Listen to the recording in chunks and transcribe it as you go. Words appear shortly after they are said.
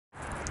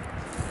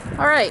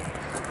All right,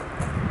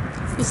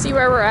 you see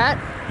where we're at?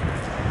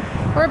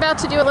 We're about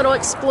to do a little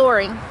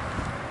exploring.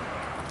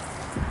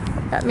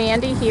 Got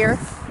Mandy here.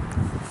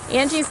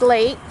 Angie's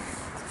late.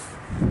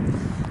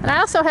 And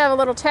I also have a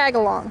little tag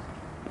along.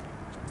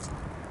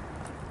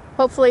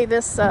 Hopefully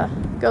this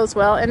goes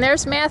well. And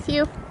there's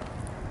Matthew.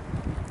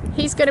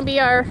 He's going to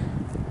be our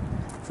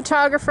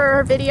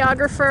photographer,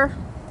 videographer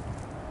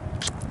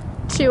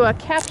to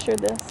capture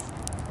this.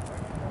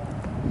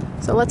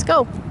 So let's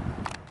go.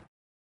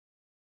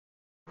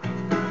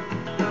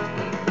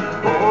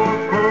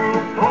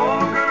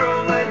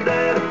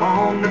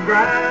 On the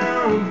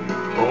ground,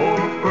 poor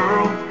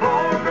girl,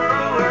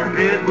 her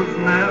head was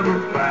never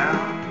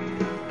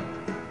found.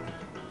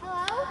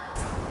 Hello?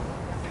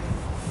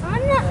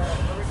 I'm not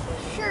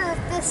sure if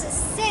this is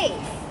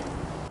safe.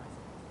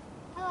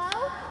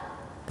 Hello?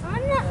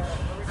 I'm not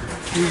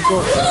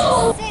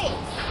safe.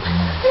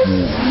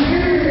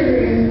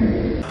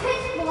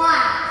 Pitch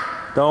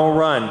black. Don't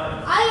run. I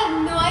have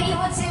no idea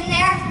what's in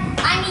there.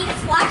 I need a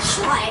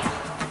flashlight.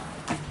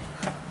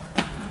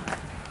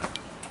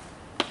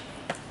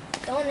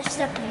 Don't want to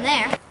step in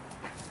there.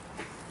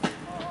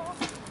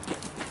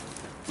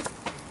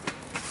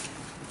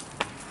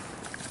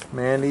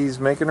 Mandy's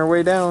making her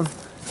way down.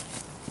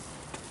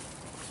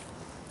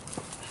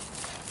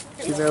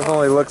 She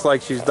definitely looks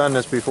like she's done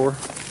this before.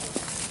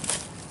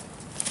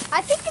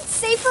 I think it's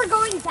safer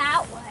going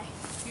that way.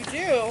 You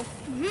do?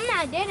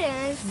 I did it,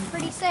 and it's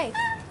pretty safe.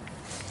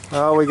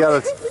 Oh, we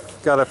gotta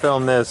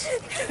film this.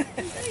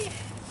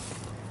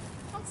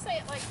 Don't say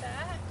it like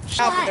that.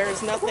 But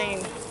there's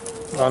nothing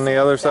On the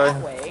other that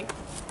side. way.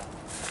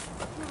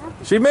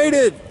 She made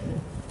it!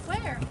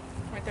 Where?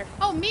 Right there.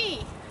 Oh,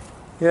 me.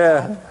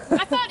 Yeah.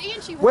 I thought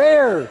Angie was.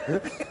 Where?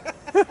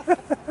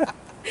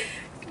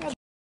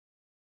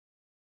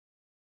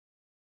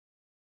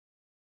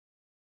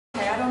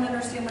 Okay, I don't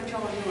understand what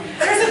y'all are doing.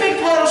 There's a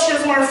big puddle. She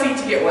doesn't want her feet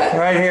to get wet.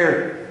 Right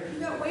here. You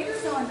got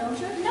waders on, don't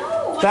you?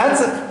 No.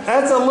 That's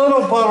a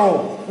little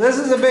puddle. This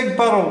is a big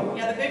puddle.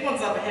 Yeah, the big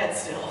one's up ahead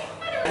still.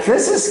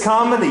 This is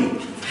comedy.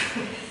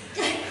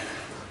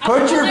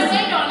 Put your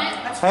weight on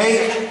it.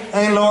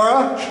 hey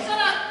Laura. Shut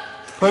up.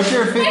 Put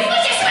your feet.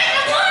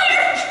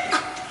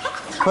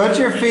 Put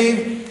your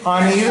feet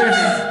on either.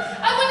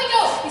 Let me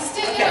go. You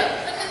stand up.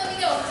 Let me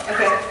go.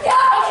 Okay.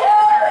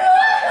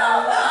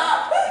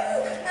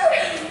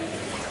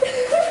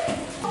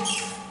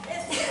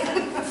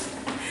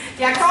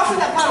 Yeah, crawl through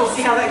that puddle.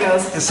 See how that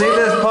goes. See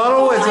this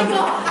puddle?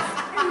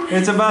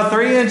 It's about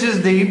 3 inches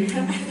deep.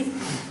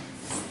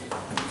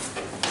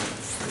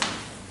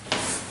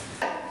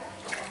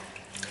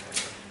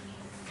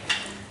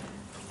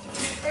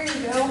 There you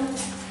go.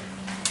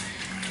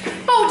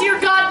 Oh dear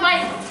God,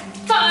 my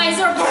thighs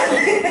are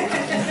burning.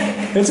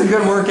 It's a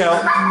good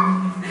workout.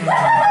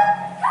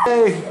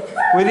 Hey,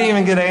 we didn't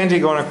even get Angie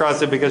going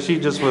across it because she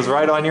just was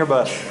right on your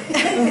butt.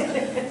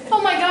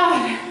 Oh my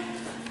God.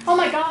 Oh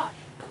my God.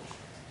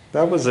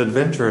 That was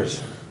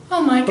adventurous.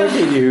 Oh my Look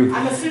God. at you.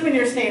 I'm assuming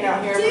you're staying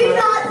out here. Do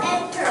not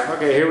enter.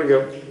 Okay, here we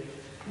go.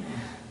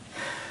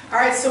 All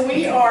right, so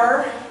we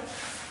are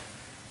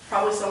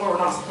probably somewhere we're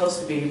not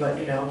supposed to be, but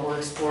you know, we're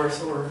explorers,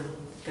 so we're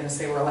going to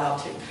say we're allowed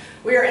to.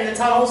 We are in the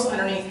tunnels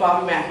underneath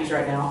Bobby Mackey's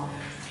right now.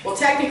 Well,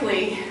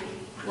 technically,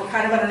 we're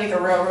kind of underneath the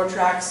railroad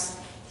tracks,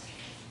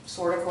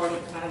 sort of,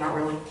 kind of, not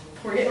really.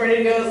 We're getting ready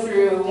to go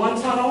through one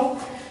tunnel,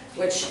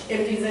 which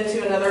empties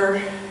into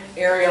another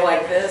area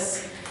like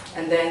this,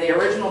 and then the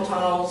original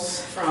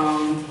tunnels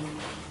from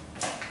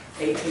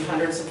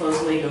 1800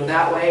 supposedly go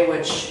that way,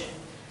 which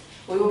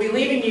we will be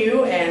leaving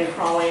you and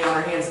crawling on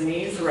our hands and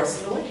knees the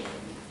rest of the way.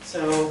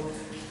 So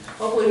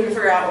hopefully we can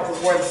figure out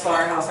where the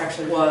firehouse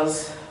actually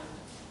was,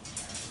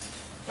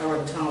 or where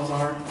the tunnels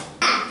are.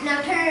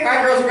 Now turn it All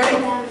right, girls, ready?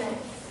 around.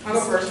 I'll go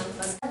first.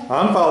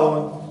 I'm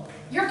following.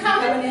 You're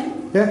coming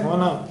in. Yeah, why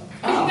not?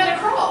 Because you gotta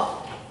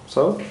crawl.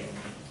 So?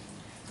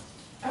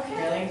 Okay.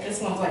 Really? This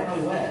one's like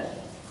really wet.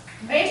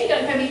 Angie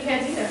doesn't have any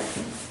pants either.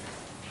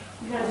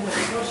 You gotta do it.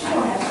 Well, she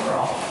don't have to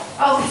crawl.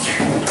 Oh.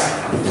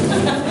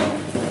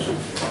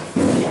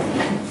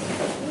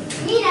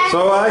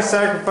 So I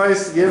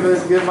sacrificed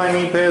to give my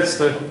knee pads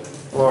to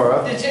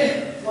Laura. Did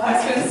you? Well, I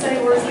was going to say,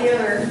 where's the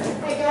other?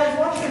 Hey guys,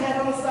 watch your head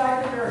on the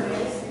side of the door,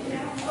 please.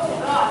 Oh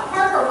God.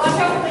 Parker, watch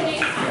out for the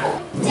knee.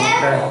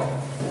 Devil.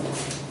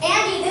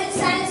 Andy, this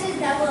sign says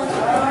devil on the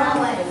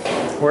way.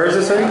 Where is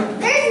this thing?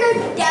 There's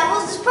no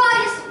devils. It's probably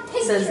just a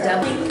picture. Says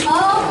devil.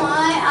 Oh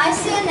my, I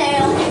see a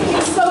nail.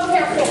 Be so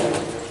careful.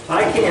 I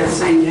can't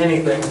see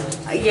anything.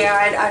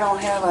 Yeah, I don't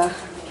have a...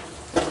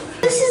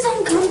 This is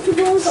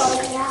uncomfortable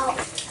going out.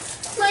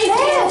 My There,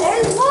 pants.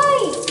 there's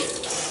light.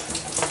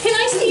 Can I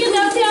stand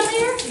up down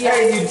there? Yeah,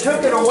 you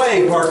took it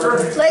away,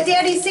 Parker. Let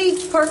Daddy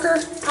see, Parker.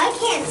 I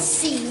can't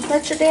see.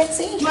 Let your dad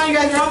see. Come on, you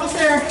guys are almost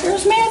there.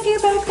 There's Matthew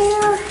back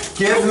there.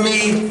 Give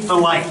me the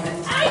light.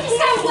 I just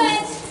got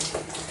wet.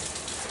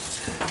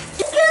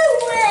 Go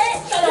wet.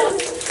 Shut up.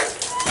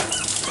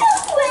 Go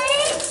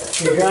wet.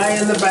 The guy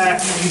in the back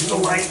needs the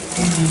light.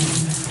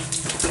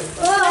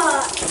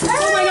 Oh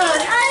my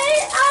God. I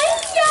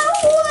got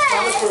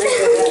wet.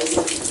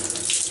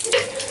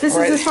 This is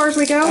as far as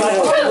we go?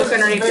 Look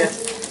underneath you.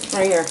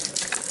 Right here.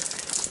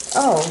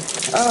 Oh.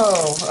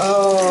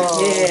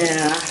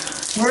 Yeah.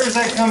 Where is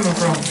that coming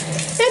from?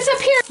 It's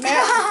up here.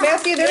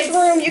 Matthew, there's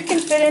room. You can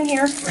fit in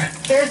here.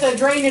 There's a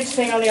drainage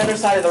thing on the other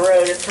side of the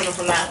road. It's coming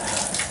from that.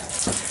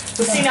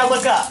 But see, now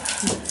look up.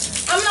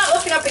 I'm not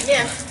looking up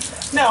again.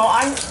 No,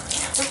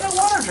 there's no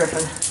water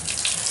dripping.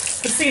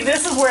 But see,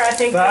 this is where I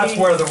think That's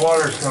where the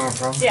water's coming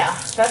from. Yeah,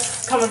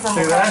 that's coming from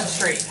See across that? the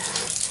street.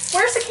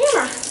 Where's the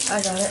camera?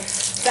 I got it.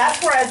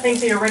 That's where I think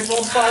the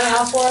original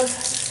firehouse was.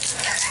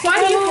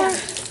 Why do you have?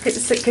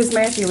 Because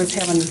Matthew was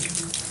having,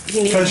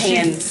 he needed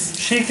hands.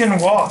 She can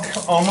walk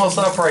almost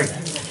upright.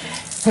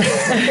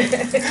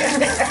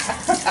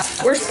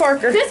 Where's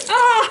Parker?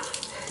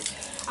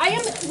 I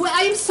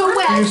am so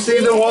wet. You see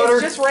the water?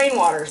 It's just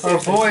rainwater.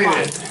 seriously, Avoid it's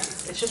fine. it.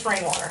 It's just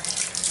rainwater.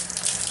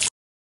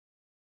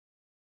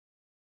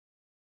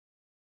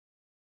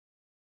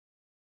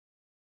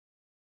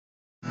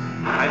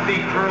 I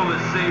think Pearl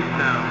is safe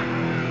now.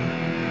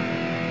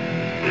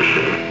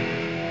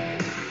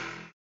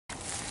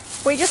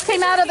 We just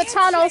came out of the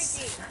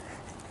tunnels.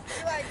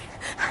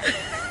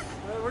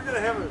 We're gonna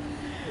have a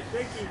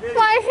shaky video.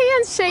 My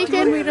hand's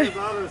shaking.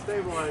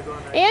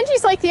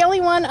 Angie's like the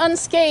only one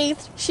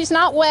unscathed. She's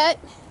not wet.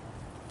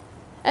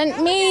 And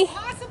me,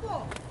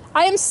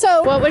 I am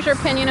so... What was your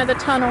opinion of the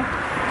tunnel?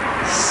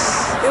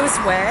 It was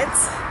wet,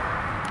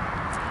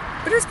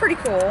 but it was pretty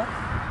cool,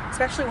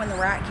 especially when the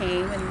rat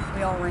came and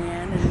we all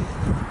ran. And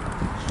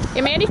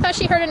Yeah, Mandy thought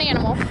she heard an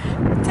animal.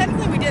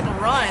 technically, we didn't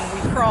run;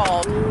 we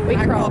crawled.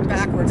 I crawled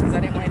backwards because I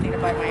didn't want anything to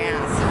bite my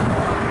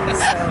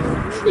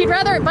ass. So You'd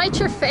rather it bite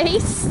your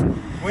face?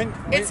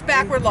 it's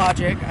backward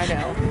logic, I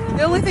know.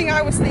 The only thing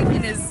I was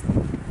thinking is,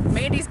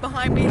 Mandy's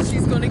behind me;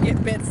 she's going to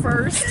get bit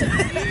first.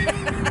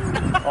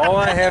 All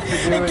I have to do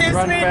is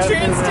run faster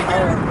than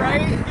her.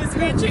 Right? Gives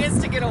me a chance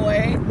to get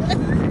away.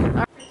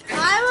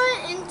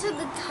 I went into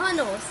the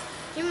tunnels.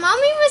 Your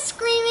mommy was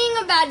screaming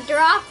about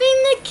dropping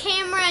the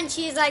camera, and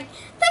she's like,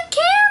 the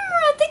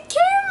camera,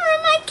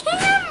 my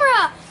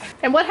camera.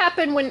 And what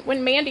happened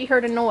when Mandy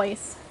heard a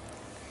noise?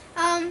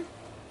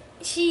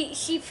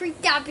 She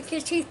freaked out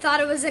because she thought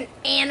it was an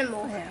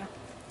animal. Yeah.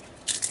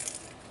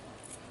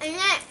 And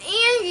then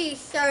Angie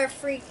started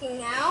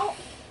freaking out.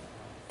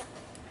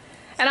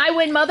 And I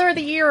win Mother of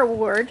the Year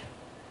award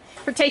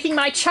for taking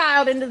my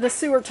child into the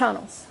sewer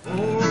tunnels. Poor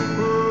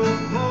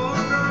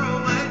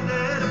Pearl, like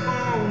dead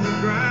upon the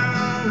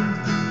ground.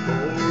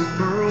 Poor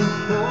girl,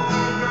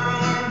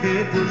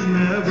 it was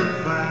never